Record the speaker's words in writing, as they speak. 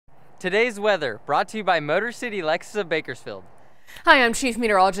Today's weather brought to you by Motor City Lexus of Bakersfield. Hi, I'm Chief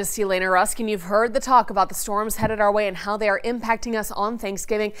Meteorologist Elena Rusk, and you've heard the talk about the storms headed our way and how they are impacting us on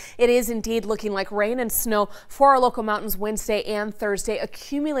Thanksgiving. It is indeed looking like rain and snow for our local mountains Wednesday and Thursday,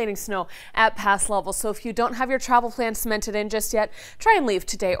 accumulating snow at past levels. So if you don't have your travel plans cemented in just yet, try and leave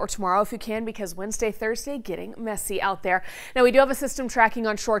today or tomorrow if you can, because Wednesday, Thursday, getting messy out there. Now, we do have a system tracking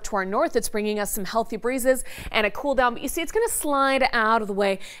on shore to our north. It's bringing us some healthy breezes and a cool down, but you see it's going to slide out of the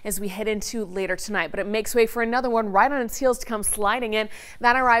way as we head into later tonight, but it makes way for another one right on its heels to come sliding in.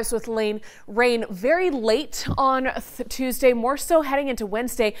 That arrives with rain very late on Tuesday, more so heading into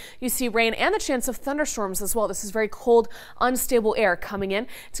Wednesday. You see rain and the chance of thunderstorms as well. This is very cold, unstable air coming in.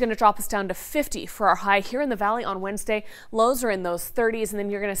 It's going to drop us down to 50 for our high here in the valley on Wednesday. Lows are in those 30s, and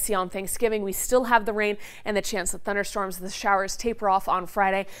then you're going to see on Thanksgiving we still have the rain and the chance of thunderstorms. The showers taper off on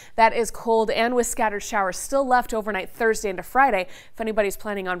Friday. That is cold and with scattered showers still left overnight Thursday into Friday if anybody's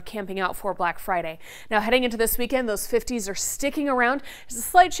planning on camping out for Black Friday. Now, heading into this weekend, those 50s are sticking around. There's a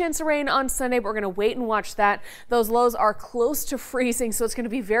slight chance of rain on Sunday, but we're going to wait and watch that. Those lows are close to freezing, so it's going to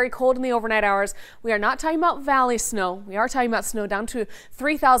be very cold in the overnight hours. We are not talking about valley snow. We are talking about snow down to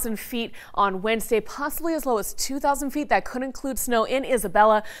 3,000 feet on Wednesday, possibly as low as 2,000 feet. That could include snow in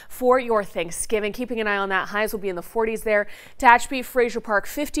Isabella for your Thanksgiving. Keeping an eye on that. Highs will be in the 40s there. Tehachapi, Fraser Park,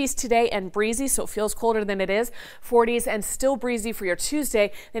 50s today and breezy, so it feels colder than it is. 40s and still breezy for your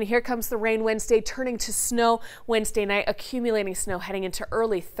Tuesday. Then here comes the rain Wednesday, turning to snow Wednesday night, accumulating snow heading into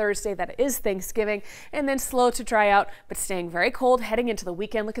early Thursday. That is Thanksgiving, and then slow to dry out, but staying very cold heading into the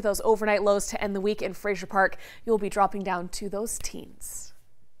weekend. Look at those overnight lows to end the week in Fraser Park. You'll be dropping down to those teens.